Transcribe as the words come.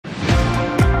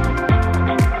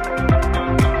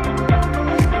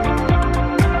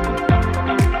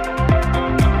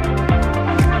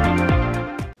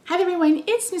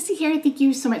there. Thank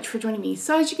you so much for joining me.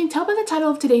 So as you can tell by the title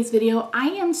of today's video, I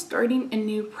am starting a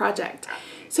new project.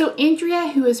 So Andrea,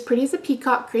 who is pretty as a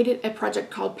peacock, created a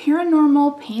project called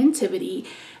Paranormal Pantivity,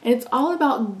 and it's all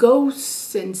about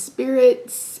ghosts and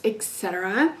spirits,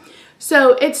 etc.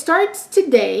 So it starts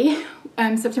today,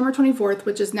 September 24th,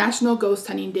 which is National Ghost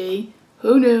Hunting Day.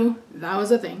 Who knew that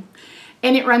was a thing?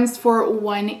 And it runs for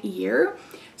 1 year.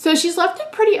 So she's left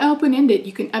it pretty open-ended.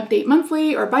 You can update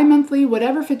monthly or bi-monthly,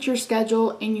 whatever fits your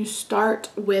schedule, and you start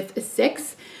with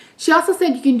 6. She also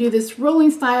said you can do this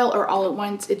rolling style or all at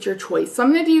once. It's your choice. So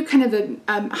I'm going to do kind of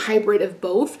a hybrid of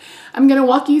both. I'm going to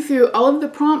walk you through all of the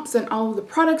prompts and all of the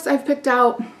products I've picked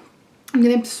out. I'm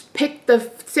going to pick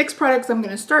the 6 products I'm going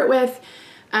to start with.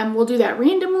 We'll do that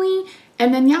randomly.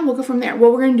 And then, yeah, we'll go from there.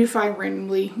 Well, we're going to do 5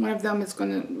 randomly. One of them is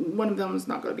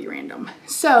not going to be random.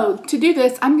 So to do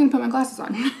this, I'm going to put my glasses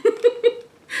on.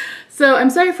 So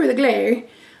I'm sorry for the glare.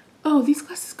 Oh, these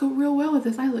glasses go real well with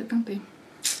this eye look, don't they?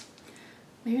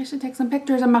 Maybe I should take some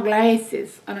pictures of my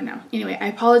glasses. I don't know. Anyway, I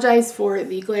apologize for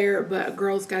the glare, but a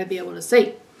girl's got to be able to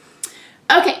see.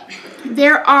 Okay,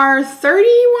 there are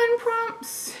 31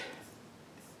 prompts.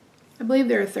 I believe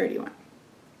there are 31.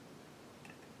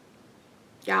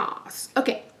 Yes.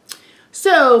 Okay.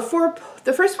 So for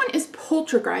the first one is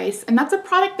Poltergeist, and that's a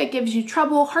product that gives you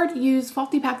trouble, hard to use,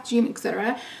 faulty packaging,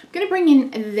 etc. I'm going to bring in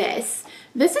this.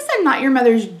 This is a Not Your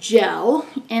Mother's gel,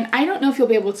 and I don't know if you'll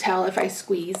be able to tell if I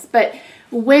squeeze, but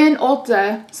when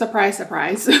Ulta, surprise,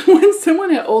 surprise, when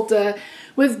someone at Ulta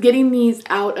was getting these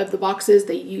out of the boxes,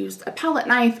 they used a palette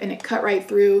knife and it cut right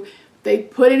through. They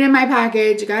put it in my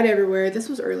package, it got everywhere. This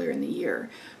was earlier in the year.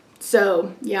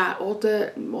 So yeah,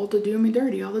 Ulta doing me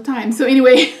dirty all the time. So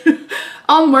anyway,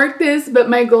 I'll mark this, but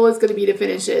my goal is going to be to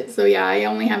finish it. So yeah, I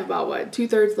only have about, what,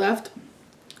 2/3 left?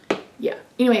 Yeah.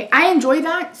 Anyway, I enjoy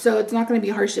that, so it's not going to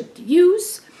be hardship to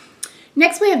use.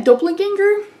 Next, we have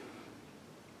Doppelganger,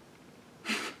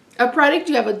 a product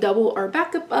you have a double or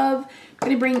backup of. I'm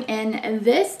going to bring in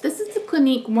this. This is the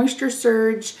Clinique Moisture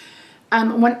Surge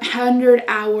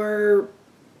 100-hour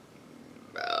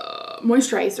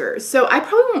moisturizer. So I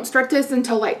probably won't start this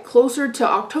until like closer to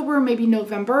October, maybe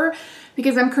November,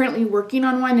 because I'm currently working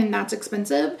on one and that's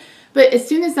expensive. But as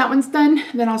soon as that one's done,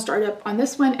 then I'll start up on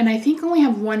this one, and I think I only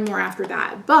have one more after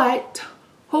that. But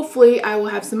hopefully I will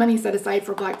have some money set aside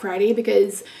for Black Friday,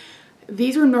 because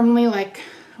these are normally like,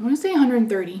 I want to say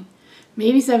 130,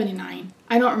 maybe 79.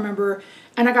 I don't remember.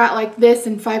 And I got like this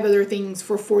and 5 other things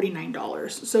for $49.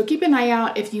 So keep an eye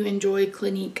out if you enjoy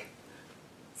Clinique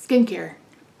skincare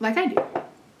like I do.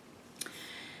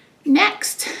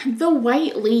 Next, the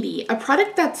White Lady, a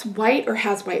product that's white or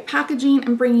has white packaging.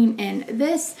 I'm bringing in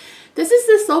this. This is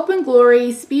the Soap and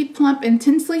Glory Speed Plump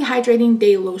Intensely Hydrating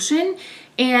Day Lotion.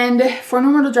 And for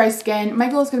normal to dry skin, my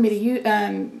goal is going to be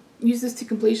to use this to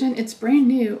completion. It's brand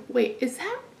new. Wait, is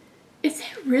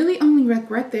it really only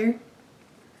right there?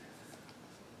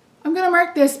 I'm going to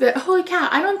mark this, but holy cow,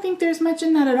 I don't think there's much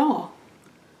in that at all.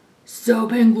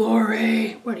 Soap and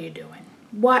Glory. What are you doing?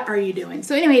 What are you doing?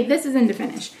 So anyway, this is in to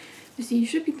finish. You see, you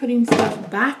should be putting stuff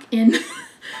back in the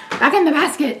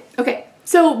basket. Okay,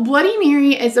 so Bloody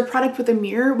Mary is a product with a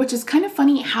mirror, which is kind of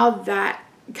funny how that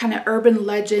kind of urban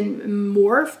legend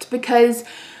morphed, because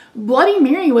Bloody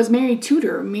Mary was Mary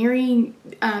Tudor,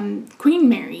 Queen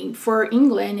Mary for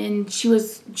England, and she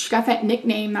got that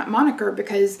nickname, that moniker,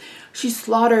 because she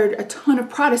slaughtered a ton of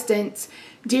Protestants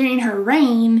during her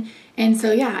reign. And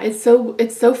so yeah, it's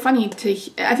so funny to,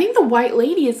 I think the White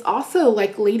Lady is also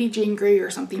like Lady Jane Grey or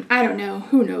something. I don't know,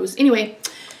 who knows. Anyway,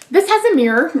 this has a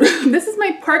mirror. This is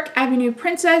my Park Avenue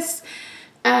Princess.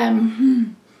 I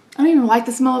don't even like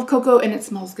the smell of cocoa, and it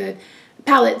smells good.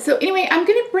 Palette. So anyway, I'm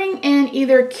going to bring in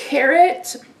either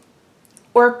Carrot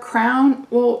or Crown.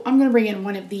 Well, I'm going to bring in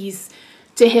one of these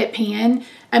to hit pan.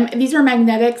 These are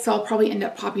magnetic, so I'll probably end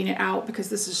up popping it out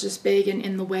because this is just big and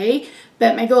in the way.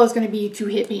 But my goal is going to be to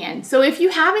hit pan. So if you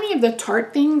have any of the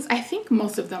Tarte things, I think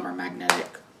most of them are magnetic,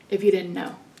 if you didn't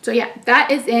know. So yeah, that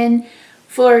is in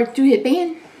for to hit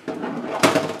pan.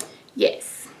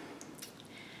 Yes.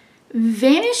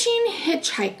 Vanishing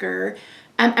Hitchhiker,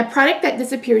 a product that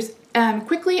disappears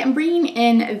quickly. I'm bringing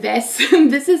in this.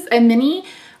 This is a mini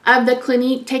of the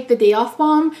Clinique Take the Day Off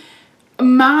Balm.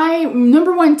 My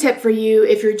number one tip for you,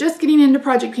 if you're just getting into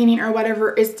project painting or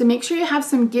whatever, is to make sure you have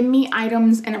some gimme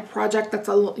items in a project that's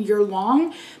a year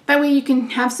long. That way you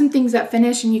can have some things that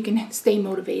finish and you can stay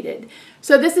motivated.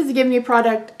 So this is a gimme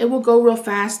product. It will go real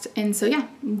fast. And so yeah,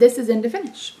 this is in to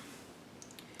finish.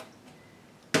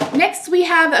 Next we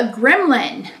have a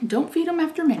Gremlin. Don't feed them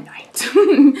after midnight.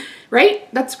 Right?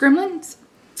 That's Gremlins.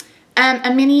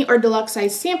 A mini or deluxe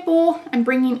size sample. I'm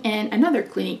bringing in another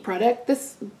Clinique product.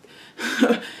 This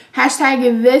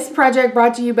Hashtag this project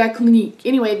brought to you by Clinique.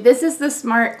 Anyway, this is the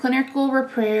Smart Clinical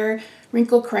Repair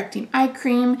Wrinkle Correcting Eye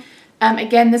Cream.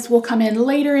 Again, this will come in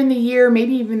later in the year,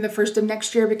 maybe even the first of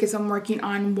next year, because I'm working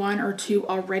on 1 or 2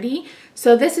 already.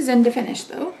 So this is in to finish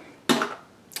though.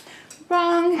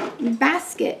 Wrong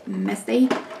basket, messy.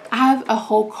 I have a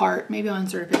whole cart, maybe I'll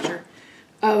insert a picture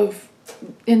of,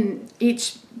 in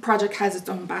each project has its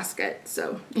own basket.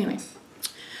 So anyway,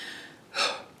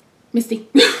 Misty.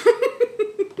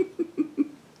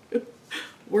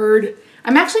 Word.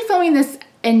 I'm actually filming this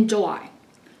in July.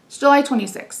 It's July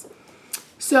 26th.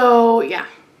 So yeah,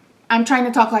 I'm trying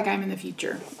to talk like I'm in the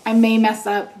future. I may mess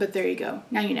up, but there you go.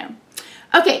 Now you know.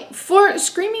 Okay, for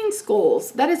Screaming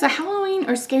Skulls, that is a Halloween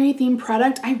or scary themed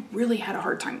product. I really had a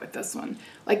hard time with this one.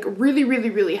 Like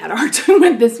really had a hard time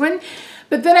with this one.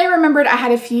 But then I remembered I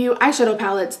had a few eyeshadow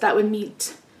palettes that would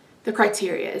meet the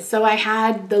criteria. So I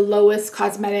had the Lowest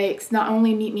Cosmetics not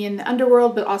only meet me in the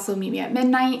underworld, but also meet me at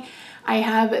midnight. I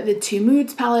have the Two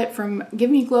Moods palette from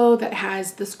Give Me Glow that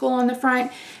has the skull on the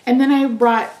front. And then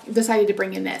I decided to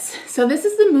bring in this. So this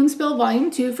is the Moonspill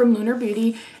Volume 2 from Lunar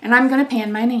Beauty, and I'm gonna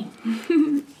pan my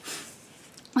name.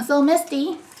 So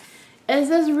Misty is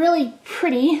this really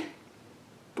pretty,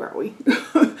 where are we?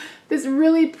 This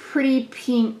really pretty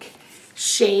pink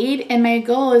shade, and my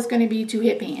goal is gonna be to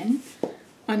hit pan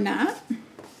on that.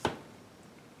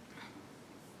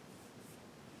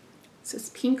 This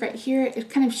pink right here, it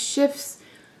kind of shifts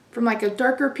from like a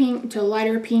darker pink to a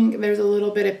lighter pink. There's a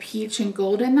little bit of peach and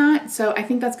gold in that. So I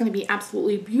think that's going to be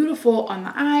absolutely beautiful on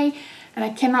the eye, and I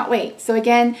cannot wait. So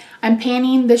again, I'm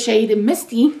panning the shade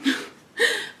Misty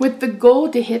with the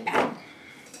gold to hit pan.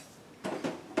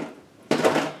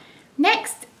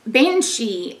 Next,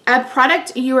 Banshee, a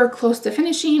product you are close to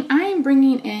finishing. I am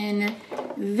bringing in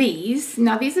these.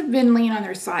 Now these have been laying on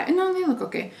their side. No, they look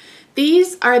okay.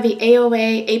 These are the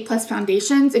AOA A+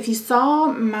 foundations. If you saw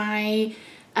my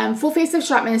full face of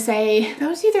Shop Say, that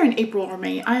was either in April or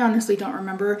May. I honestly don't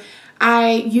remember.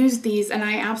 I used these and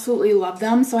I absolutely love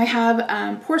them. So I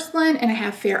have porcelain and I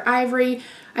have fair ivory.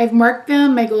 I've marked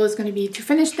them. My goal is going to be to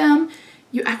finish them.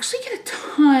 You actually get a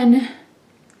ton.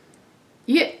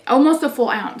 You get almost a full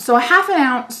ounce. So a ½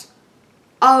 ounce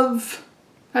of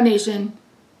foundation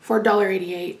for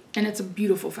 $1.88, and it's a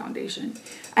beautiful foundation.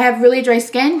 I have really dry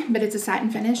skin, but it's a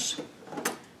satin finish.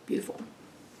 Beautiful.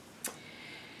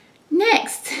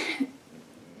 Next,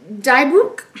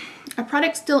 Diebuch, a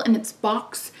product still in its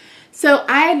box. So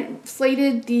I had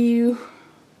slated the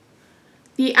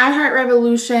iHeart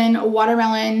Revolution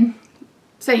Watermelon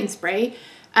Setting Spray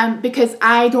because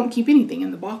I don't keep anything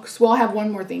in the box. Well, I have one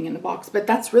more thing in the box, but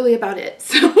that's really about it.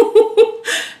 So,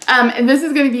 and this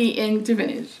is going to be in to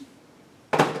finish.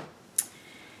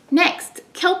 Next,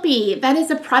 Kelpie. That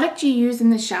is a product you use in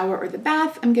the shower or the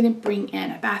bath. I'm going to bring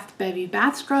in a Bath Bevy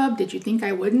bath scrub. Did you think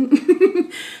I wouldn't?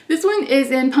 This one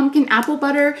is in pumpkin apple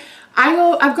butter.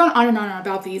 I've gone on and on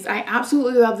about these. I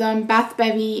absolutely love them. Bath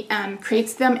Bevy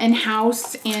creates them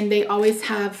in-house, and they always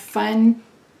have fun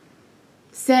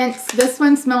scents. This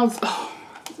one smells, oh,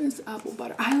 this apple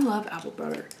butter. I love apple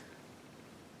butter.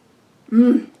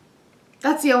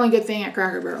 That's the only good thing at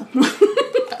Cracker Barrel.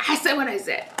 I said what I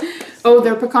said. Oh,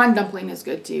 their pecan dumpling is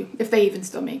good too, if they even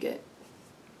still make it.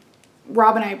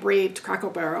 Rob and I braved Cracker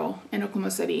Barrel in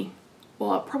Oklahoma City.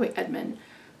 Well, probably Edmond.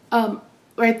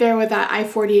 Right there with that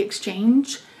I-40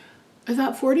 exchange. Is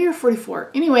that 40 or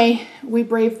 44? Anyway, we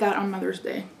braved that on Mother's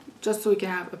Day just so we can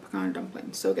have a pecan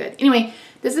dumpling. So good. Anyway,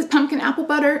 this is pumpkin apple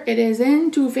butter. It is in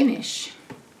to finish.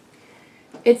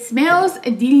 It smells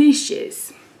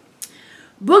delicious.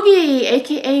 Boogie,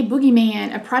 aka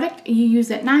Boogeyman, a product you use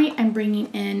at night. I'm bringing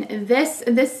in this.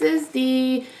 This is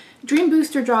the Dream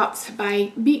Booster Drops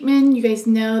by Beekman. You guys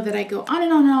know that I go on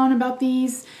and on about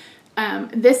these.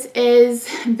 This is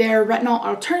their retinol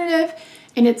alternative,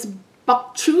 and it's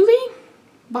bok choy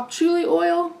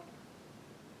oil.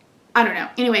 I don't know.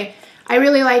 Anyway, I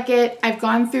really like it. I've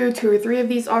gone through 2 or 3 of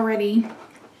these already.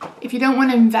 If you don't want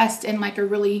to invest in like a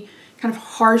really kind of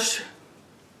harsh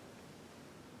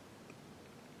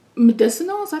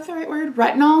medicinal, is that the right word?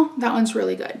 Retinol, that one's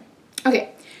really good.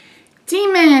 Okay,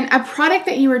 Demon, a product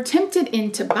that you were tempted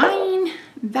into buying,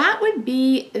 that would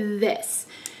be this.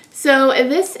 So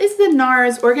this is the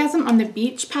NARS Orgasm on the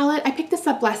Beach palette. I picked this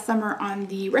up last summer on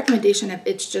the recommendation of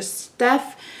It's Just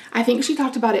Steph. I think she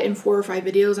talked about it in 4 or 5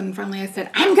 videos, and finally I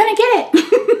said, I'm gonna get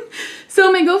it.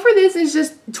 So my goal for this is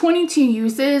just 22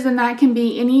 uses, and that can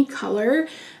be any color.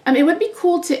 It would be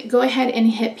cool to go ahead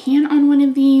and hit pan on one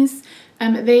of these.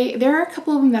 There are a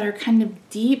couple of them that are kind of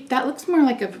deep. That looks more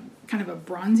like a kind of a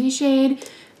bronzy shade.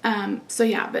 So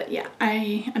yeah, but yeah,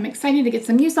 I'm excited to get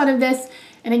some use out of this.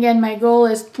 And again, my goal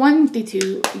is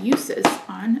 22 uses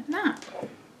on that.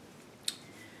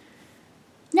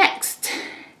 Next,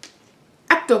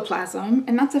 ectoplasm,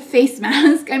 and that's a face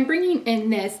mask. I'm bringing in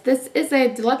this. This is a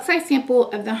deluxe size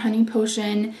sample of the honey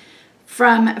potion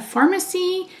from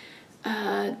Pharmacy.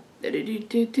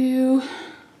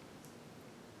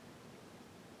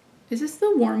 Is this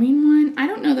the warming one? I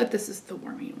don't know that this is the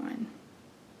warming one.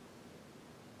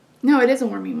 No, it is a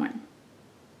warming one.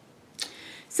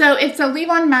 So it's a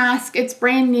leave-on mask. It's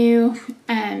brand new.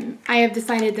 I have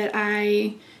decided that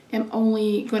I'm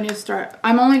only going to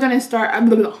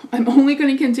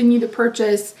continue to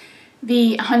purchase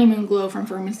the Honeymoon Glow from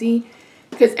Pharmacy,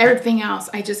 because everything else,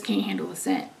 I just can't handle the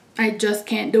scent. I just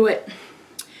can't do it.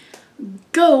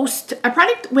 Ghost, a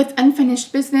product with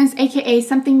unfinished business, aka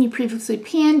something you previously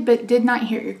panned but did not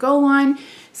hit your goal on.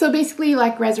 So basically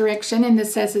like Resurrection, and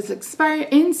this says it's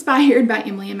inspired by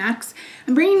Emily and Max.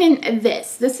 I'm bringing in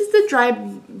this. This is the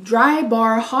Dry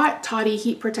Bar Hot Toddy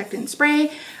Heat Protectant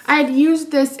Spray. I had used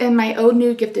this in my Old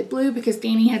New Gifted Blue because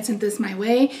Danny had sent this my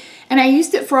way, and I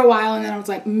used it for a while and then I was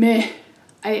like, meh,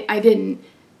 I didn't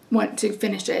want to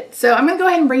finish it. So I'm gonna go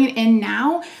ahead and bring it in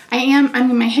now. I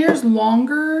mean, my hair's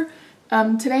longer.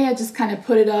 Today I just kind of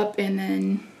put it up and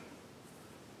then,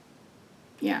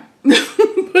 yeah,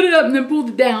 put it up and then pulled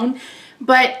it down.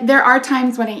 But there are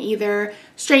times when I either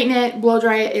straighten it, blow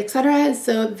dry it, etc.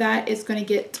 So that is going to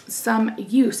get some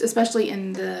use, especially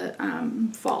in the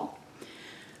fall.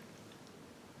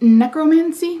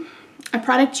 Necromancy, a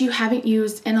product you haven't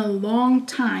used in a long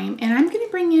time. And I'm going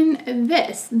to bring in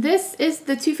this. This is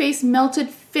the Too Faced Melted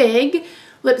Fig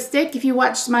lipstick. If you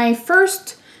watched my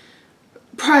first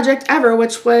project ever,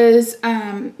 which was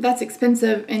that's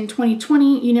expensive, in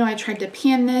 2020, you know, I tried to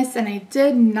pan this and I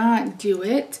did not do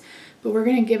it, but we're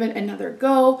gonna give it another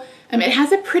go. It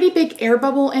has a pretty big air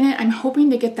bubble in it. I'm hoping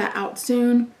to get that out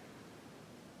soon.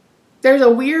 There's a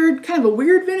weird, kind of a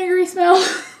weird vinegary smell,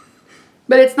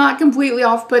 but it's not completely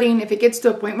off-putting. If it gets to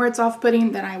a point where it's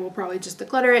off-putting, then I will probably just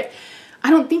declutter it. I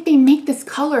don't think they make this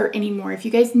color anymore. If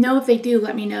you guys know, if they do,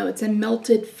 let me know. It's a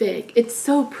melted fig. It's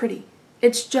so pretty.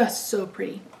 It's just so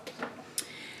pretty.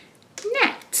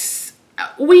 Next,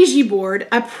 Ouija board,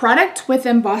 a product with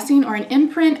embossing or an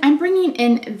imprint. I'm bringing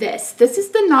in this. This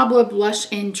is the Nabla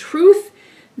Blush in Truth.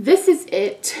 This is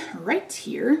it right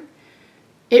here.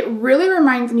 It really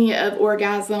reminds me of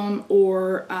Orgasm,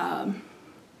 or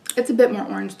it's a bit more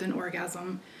orange than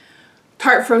Orgasm.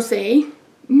 Tarte Frosé.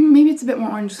 Maybe it's a bit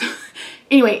more orange.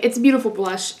 Anyway, it's a beautiful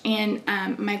blush, and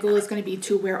my goal is going to be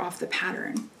to wear off the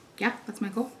pattern. Yeah, that's my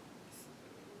goal.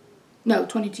 No,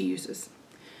 22 uses.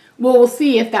 Well, we'll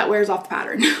see if that wears off the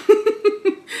pattern.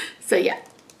 So yeah.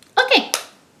 Okay.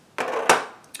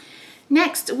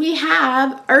 Next, we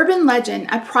have Urban Legend,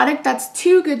 a product that's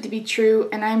too good to be true,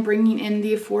 and I'm bringing in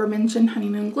the aforementioned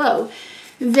Honeymoon Glow.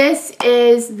 This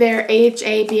is their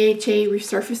AHA BHA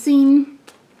resurfacing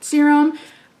serum.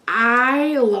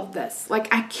 I love this. Like,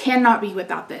 I cannot be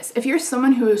without this. If you're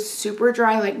someone who is super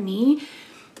dry like me,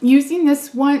 using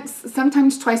this once,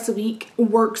 sometimes twice a week,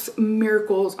 works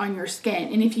miracles on your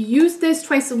skin. And if you use this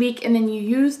twice a week and then you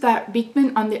use that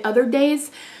Beekman on the other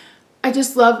days, I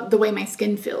just love the way my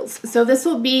skin feels. So this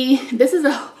is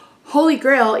a holy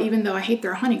grail, even though I hate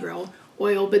their honey grail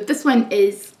oil, but this one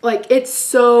is like, it's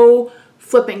so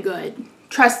flippin' good.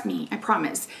 Trust me, I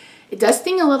promise. It does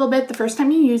sting a little bit the first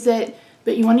time you use it,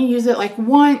 but you want to use it like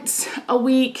once a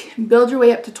week, build your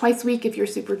way up to twice a week if you're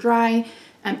super dry.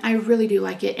 I really do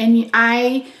like it. And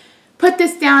I put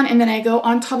this down and then I go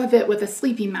on top of it with a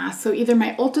sleeping mask. So either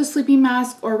my Ulta sleeping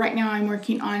mask, or right now I'm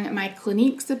working on my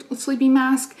Clinique sleeping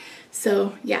mask.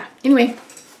 So yeah, anyway,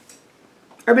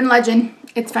 Urban Legend,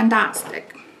 it's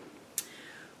fantastic.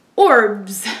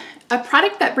 Orbs, a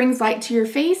product that brings light to your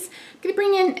face. I'm gonna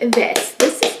bring in this.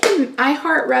 This is the I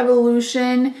Heart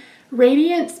Revolution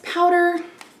Radiance Powder.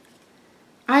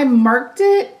 I marked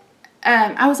it.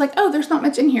 I was like, oh, there's not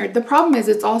much in here. The problem is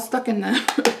it's all stuck in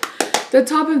the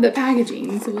top of the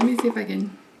packaging. So let me see if I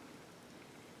can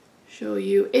show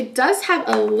you. It does have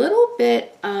a little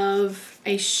bit of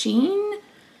a sheen.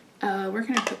 Where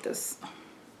can I put this?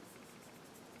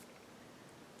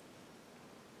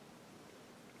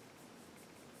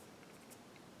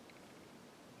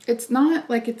 It's not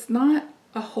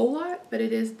a whole lot, but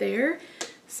it is there.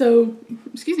 So,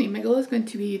 excuse me, my goal is going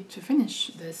to be to finish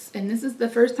this. And this is the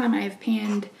first time I've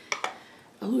panned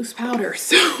a loose powder.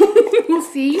 So, we'll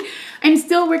see. I'm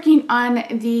still working on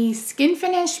the Skin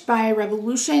Finish by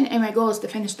Revolution, and my goal is to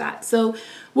finish that. So,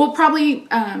 we'll probably,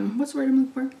 what's the word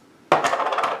I'm looking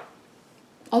for?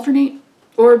 Alternate.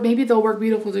 Or maybe they'll work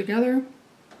beautiful together.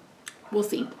 we'll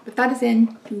see. But that is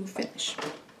in to finish.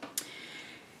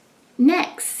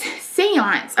 Next,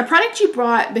 Seance, a product you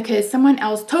brought because someone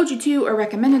else told you to or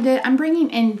recommended it. I'm bringing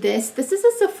in this. This is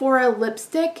a Sephora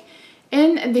lipstick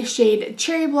in the shade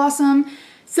Cherry Blossom.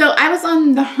 So I was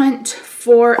on the hunt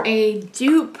for a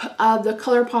dupe of the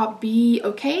ColourPop Be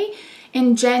Okay.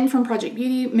 And Jen from Project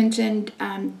Beauty mentioned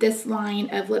this line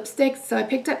of lipsticks. So I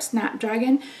picked up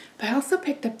Snapdragon, but I also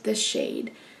picked up this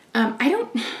shade. Does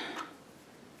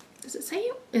it say?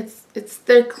 It's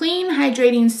the Clean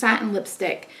Hydrating Satin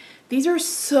Lipstick. These are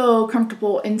so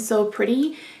comfortable and so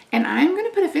pretty. And I'm going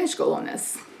to put a finish goal on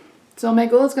this. So my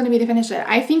goal is going to be to finish it.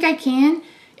 I think I can.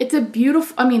 It's a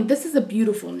beautiful, I mean, this is a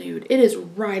beautiful nude. It is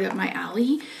right up my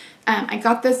alley. I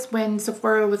got this when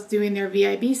Sephora was doing their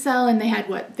VIB sale and they had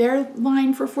their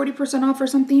line for 40% off or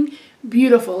something.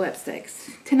 Beautiful lipsticks.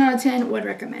 10 out of 10 would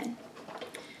recommend.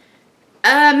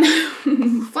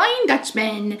 Flying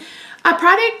Dutchman. A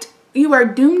product you are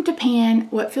doomed to pan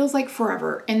what feels like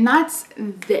forever. And that's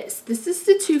this. This is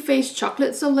the Too Faced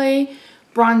Chocolate Soleil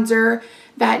bronzer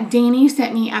that Danny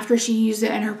sent me after she used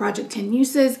it in her Project 10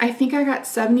 uses. I think I got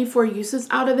 74 uses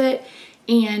out of it.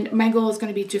 And my goal is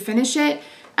going to be to finish it.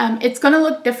 It's going to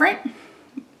look different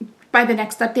by the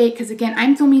next update because, again,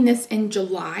 I'm filming this in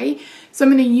July. So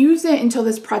I'm going to use it until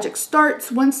this project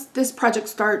starts. Once this project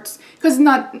starts, because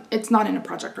it's not in a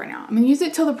project right now. I'm going to use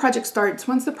it till the project starts.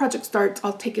 Once the project starts,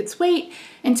 I'll take its weight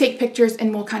and take pictures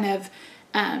and we'll kind of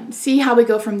see how we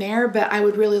go from there. But I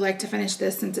would really like to finish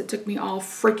this since it took me all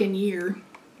freaking year.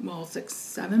 Well,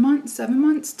 7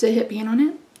 months to hit pan on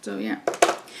it. So yeah,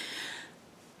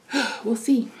 we'll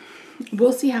see.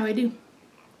 We'll see how I do.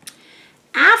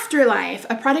 Afterlife,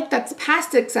 a product that's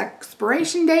past its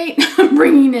expiration date. I'm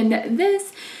bringing in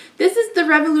this. This is the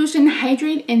Revolution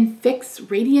Hydrate and Fix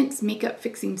Radiance Makeup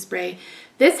Fixing Spray.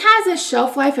 This has a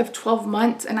shelf life of 12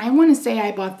 months, and I want to say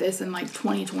I bought this in like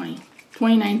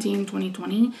 2019,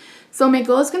 2020. So my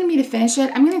goal is going to be to finish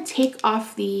it. I'm going to take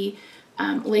off the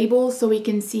label so we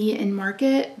can see and mark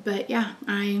it. But yeah,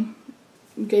 you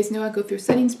guys know I go through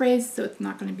setting sprays, so it's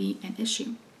not going to be an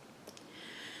issue.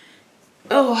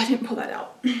 Oh, I didn't pull that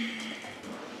out.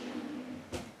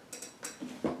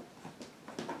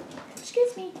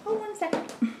 Excuse me. Hold 1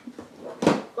 second.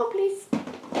 Oh, please.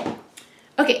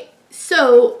 Okay,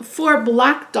 so for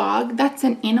Black Dog, that's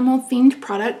an animal-themed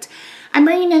product. I'm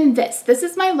bringing in this. This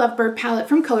is my Lovebird palette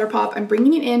from ColourPop. I'm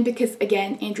bringing it in because,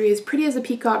 again, Andrea is pretty as a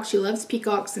peacock. She loves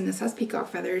peacocks, and this has peacock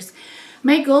feathers.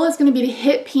 My goal is going to be to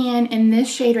hit pan in this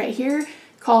shade right here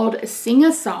called Sing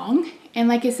a Song. And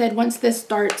like I said, once this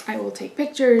starts, I will take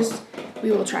pictures.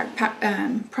 We will track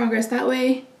progress that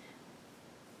way.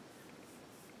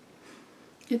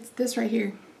 It's this right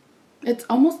here. It's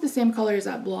almost the same color as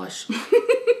that blush.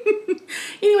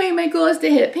 Anyway, my goal is to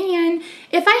hit pan.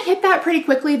 If I hit that pretty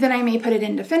quickly, then I may put it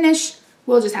into finish.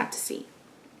 We'll just have to see.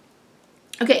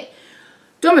 Okay,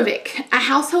 Domovic, a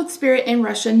household spirit in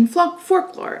Russian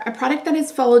folklore, a product that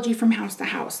has followed you from house to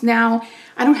house. Now,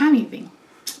 I don't have anything.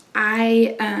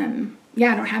 I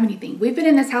don't have anything. We've been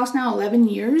in this house now 11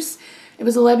 years. It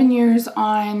was 11 years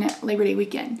on Labor Day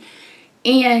weekend.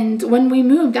 And when we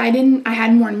moved, I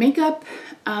hadn't worn makeup.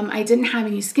 I didn't have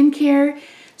any skincare.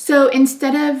 So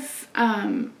instead of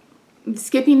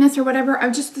skipping this or whatever,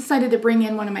 I've just decided to bring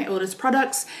in one of my oldest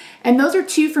products. And those are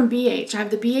two from BH. I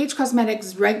have the BH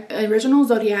Cosmetics Original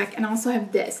Zodiac and also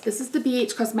have this. This is the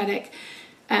BH Cosmetic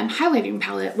highlighting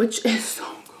palette, which is so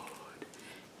good.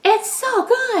 It's so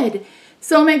good.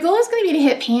 So my goal is going to be to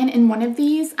hit pan in one of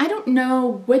these. I don't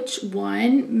know which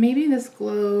one. Maybe this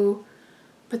glow.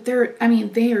 But they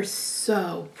are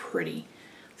so pretty.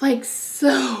 Like,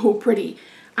 so pretty.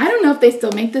 I don't know if they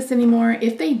still make this anymore.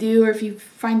 If they do, or if you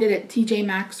find it at TJ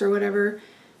Maxx or whatever,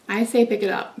 I say pick it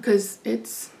up because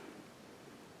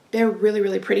they're really,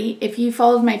 really pretty. If you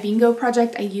followed my bingo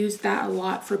project, I used that a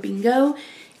lot for bingo.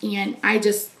 And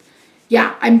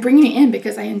I'm bringing it in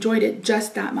because I enjoyed it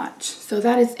just that much. So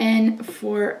that is in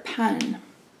for pan.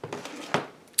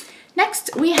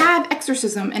 Next, we have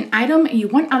Exorcism, an item you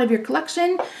want out of your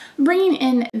collection. I'm bringing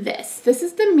in this. This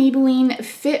is the Maybelline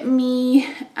Fit Me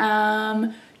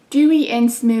Dewy and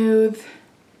Smooth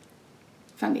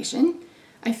foundation.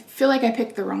 I feel like I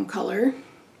picked the wrong color.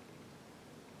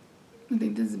 I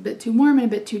think this is a bit too warm and a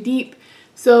bit too deep.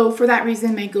 So for that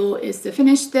reason, my goal is to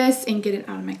finish this and get it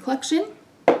out of my collection.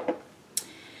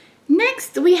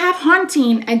 Next, we have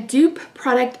Haunting, a dupe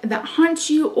product that haunts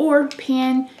you or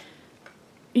pan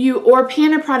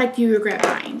a product you regret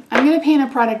buying. I'm going to pan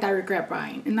a product I regret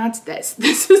buying, and that's this.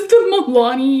 This is the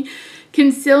Milani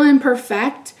Conceal and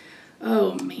Perfect.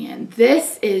 Oh man,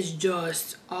 this is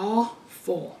just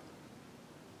awful.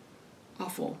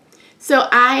 Awful. So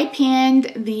I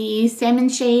panned the Salmon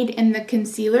Shade in the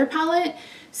concealer palette.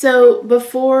 So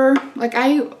before, like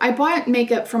I bought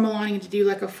makeup from Milani to do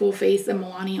like a full face of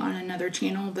Milani on another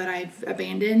channel that I've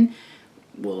abandoned.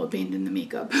 Well, abandoned the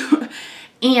makeup.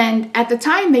 And at the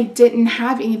time they didn't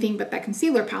have anything but that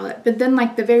concealer palette. But then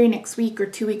like the very next week or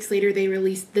 2 weeks later, they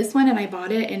released this one and I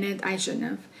bought it, and I shouldn't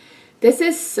have. This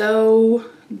is so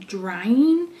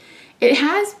drying. It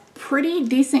has pretty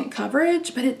decent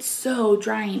coverage, but it's so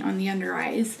drying on the under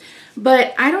eyes.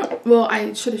 But I don't, well,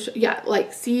 I should have, yeah,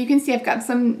 like, see, you can see I've got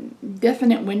some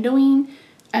definite windowing.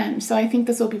 So I think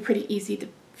this will be pretty easy to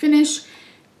finish,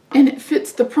 and it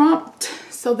fits the prompt.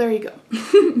 So there you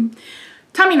go.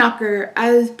 Tommy Knocker,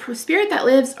 a spirit that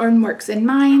lives or works in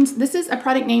mines. This is a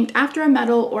product named after a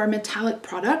metal or metallic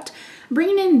product. I'm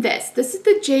bringing in this. This is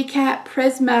the JCat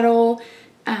Prismetal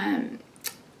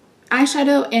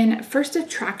eyeshadow in First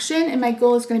Attraction, and my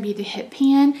goal is going to be to hit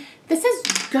pan. This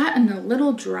has gotten a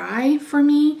little dry for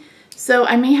me, so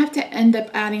I may have to end up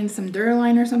adding some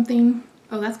Duraline or something.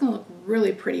 Oh, that's going to look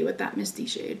really pretty with that misty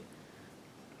shade.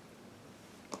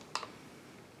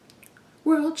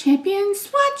 World Champion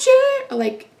Swatcher.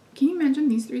 Like, can you imagine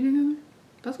these three together?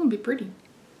 That's going to be pretty.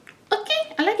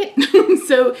 Okay, I like it.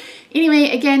 So anyway,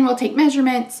 again, we'll take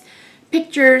measurements,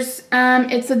 pictures.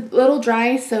 It's a little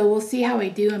dry, so we'll see how I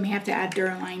do. I may have to add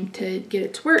Duraline to get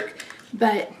it to work.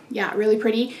 But yeah, really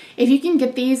pretty. If you can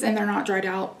get these and they're not dried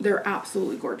out, they're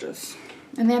absolutely gorgeous.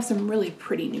 And they have some really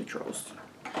pretty neutrals.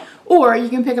 Or you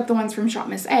can pick up the ones from Shop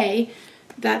Miss A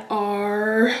that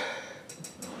are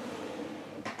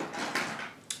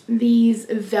these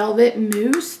Velvet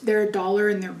Mousse. They're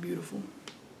 $1 and they're beautiful.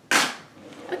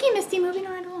 Okay, Misty, moving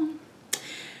right along.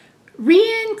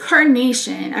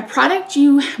 Reincarnation, a product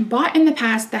you bought in the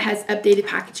past that has updated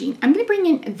packaging. I'm going to bring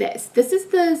in this. This is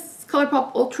the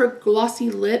ColourPop Ultra Glossy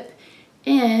Lip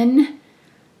in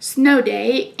Snow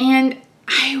Day. And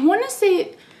I want to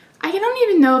say, I don't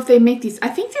even know if they make these. I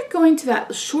think they're going to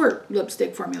that short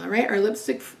lipstick formula, right? Or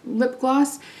lip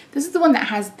gloss. This is the one that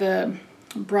has the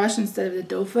brush instead of the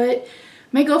doe foot.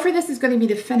 My goal for this is going to be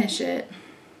to finish it.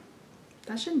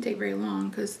 That shouldn't take very long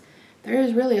because there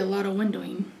is really a lot of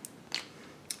windowing.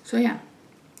 So yeah,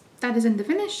 that is in the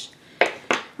finish.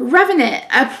 Revenant,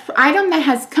 an item that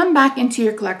has come back into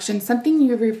your collection, something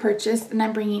you repurchased, and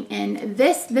I'm bringing in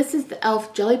this. This is the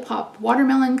e.l.f. Jelly Pop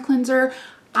Watermelon Cleanser.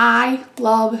 I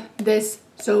love this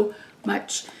so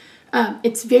much.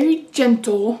 It's very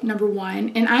gentle, number one,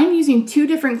 and I'm using two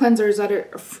different cleansers that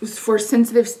are for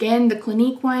sensitive skin, the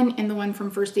Clinique one and the one from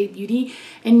First Aid Beauty,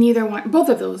 and neither one, both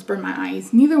of those burn my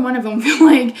eyes. Neither one of them feel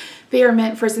like they are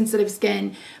meant for sensitive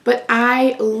skin, but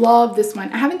I love this one.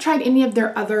 I haven't tried any of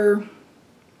their other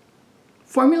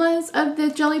formulas of the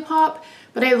Jelly Pop,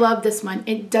 but I love this one.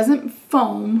 It doesn't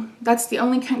foam. That's the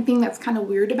only thing that's kind of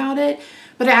weird about it.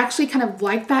 But I actually kind of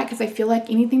like that because I feel like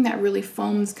anything that really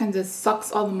foams kind of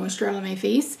sucks all the moisture out of my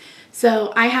face.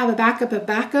 So I have a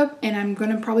backup, and I'm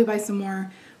going to probably buy some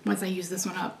more once I use this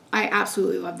one up. I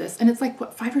absolutely love this. And it's like,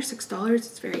 what, $5 or $6?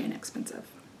 It's very inexpensive.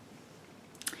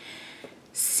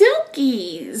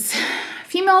 Silkies.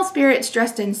 Female spirits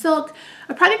dressed in silk.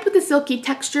 A product with a silky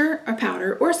texture or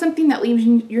powder, or something that leaves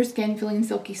your skin feeling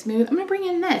silky smooth. I'm going to bring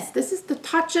in this. This is the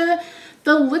Tatcha,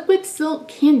 the Liquid Silk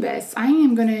Canvas. I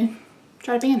am going to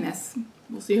try to ban this.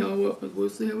 We'll see how we go.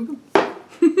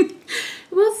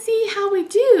 We'll see how we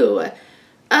do.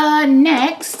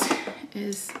 Next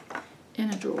is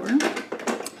in a drawer.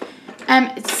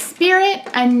 Spirit,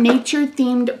 a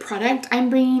nature-themed product. I'm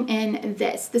bringing in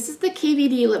this. This is the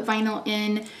KVD Lip Vinyl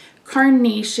in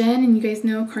Carnation, and you guys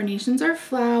know carnations are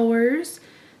flowers.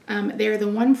 They're the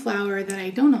one flower that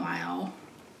I don't allow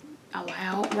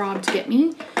Rob to get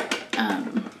me.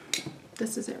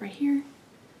 This is it right here.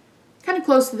 Kind of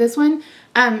close to this one.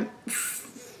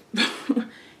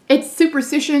 It's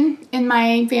superstition in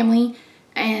my family,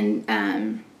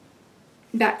 and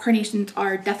that carnations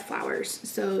are death flowers.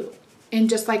 So, and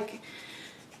just like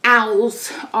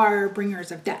owls are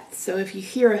bringers of death. So if you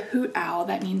hear a hoot owl,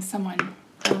 that means someone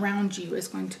around you is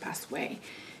going to pass away.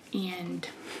 And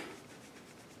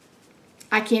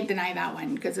I can't deny that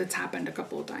one because it's happened a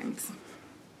couple of times.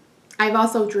 I've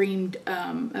also dreamed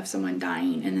of someone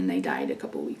dying and then they died a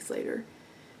couple of weeks later.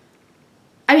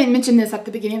 I didn't mention this at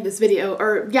the beginning of this video,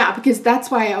 or yeah, because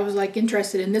that's why I was like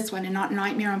interested in this one and not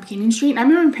Nightmare on Painting Street.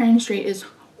 Nightmare on Painting Street is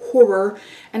horror,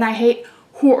 and I hate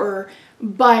horror,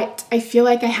 but I feel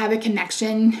like I have a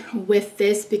connection with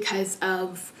this because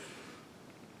of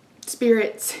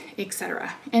spirits,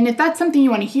 etc. And if that's something you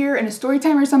want to hear in a story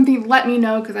time or something, let me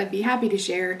know because I'd be happy to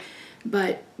share.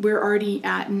 But we're already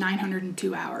at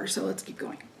 902 hours, so let's keep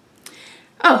going.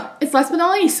 Oh, it's last but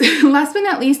not least. Last but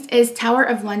not least is Tower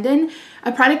of London,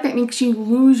 a product that makes you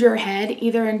lose your head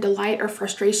either in delight or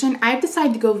frustration. I've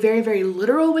decided to go very, very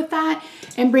literal with that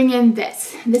and bring in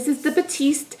this. This is the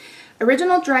Batiste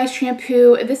Original Dry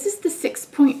Shampoo. This is the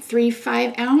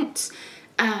 6.35 ounce.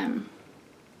 I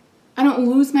don't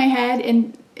lose my head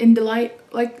in delight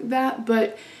like that,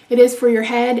 but it is for your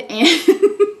head,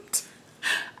 and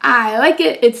I like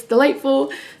it. It's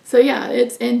delightful. So yeah,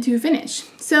 it's in to finish.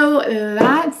 So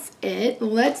that's it.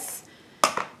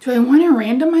 Do I want to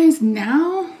randomize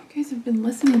now? You guys have been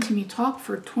listening to me talk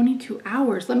for 22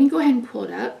 hours. Let me go ahead and pull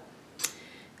it up.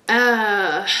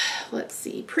 Let's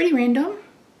see. Pretty random.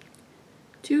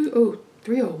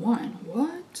 301.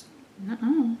 What?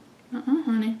 Nuh-uh,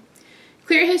 honey.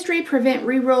 Clear history, prevent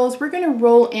re-rolls. We're going to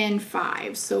roll in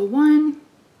 5. So 1,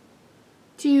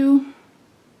 2,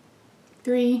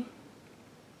 3,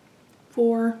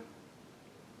 4,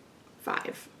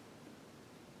 5.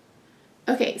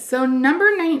 Okay, so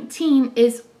number 19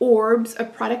 is Orbs, a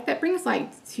product that brings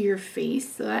light to your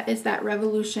face. So that is that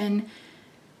Revolution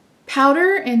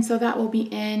powder, and so that will be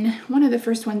in one of the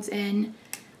first ones in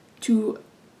to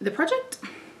the project.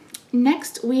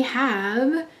 Next we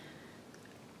have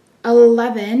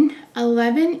 11.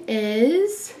 11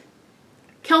 is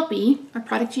Kelpie, a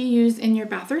product you use in your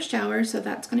bath or shower, so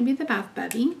that's going to be the Bath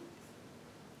Bevy.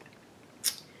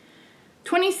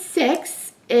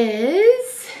 26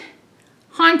 is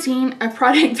Haunting, a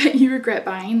product that you regret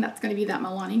buying. That's going to be that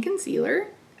Milani concealer.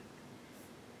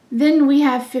 Then we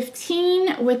have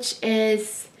 15, which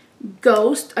is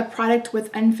Ghost, a product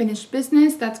with unfinished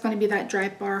business. That's going to be that Dry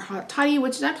Bar Hot Toddy,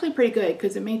 which is actually pretty good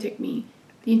because it may take me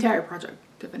the entire project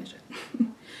to finish it.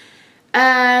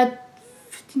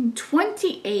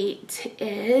 28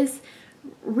 is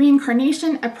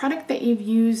Reincarnation, a product that you've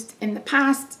used in the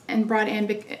past and brought in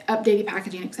updated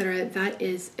packaging, etc. That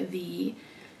is the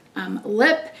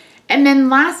lip. And then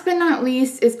last but not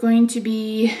least is going to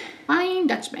be Flying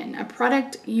Dutchman, a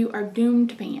product you are doomed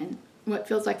to pan what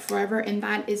feels like forever, and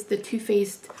that is the Too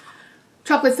Faced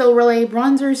Chocolate Soleil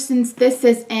Bronzer. Since this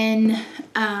is in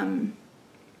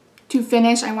to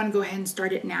finish, I want to go ahead and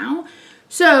start it now.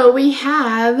 So we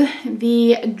have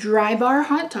the Dry Bar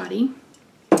Hot Toddy,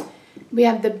 we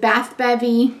have the Bath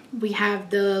Bevy, we have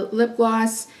the lip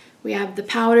gloss, we have the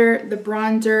powder, the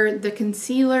bronzer, the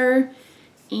concealer,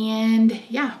 and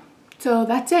yeah, so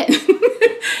that's it.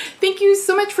 Thank you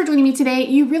so much for joining me today.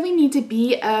 You really need to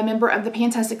be a member of the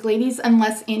Fantastic Ladies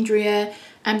unless Andrea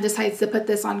decides to put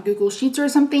this on Google Sheets or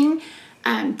something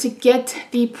to get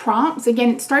the prompts.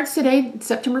 Again, it starts today,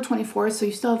 September 24th, so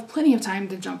you still have plenty of time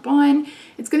to jump on.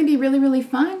 It's going to be really, really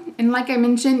fun. And like I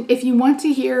mentioned, if you want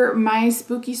to hear my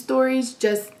spooky stories,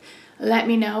 just let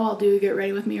me know. I'll do Get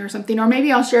Ready With Me or something, or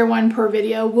maybe I'll share one per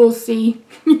video. We'll see.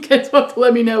 You guys will have to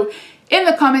let me know in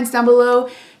the comments down below.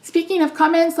 Speaking of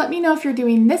comments, let me know if you're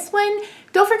doing this one.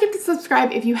 Don't forget to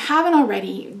subscribe if you haven't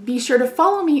already. Be sure to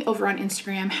follow me over on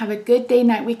Instagram. Have a good day,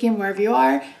 night, weekend, wherever you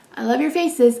are. I love your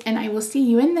faces, and I will see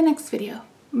you in the next video.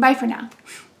 Bye for now.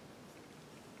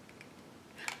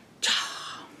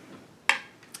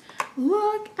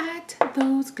 Look at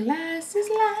those glasses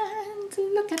lines.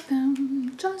 Look at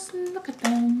them. Just look at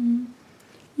them.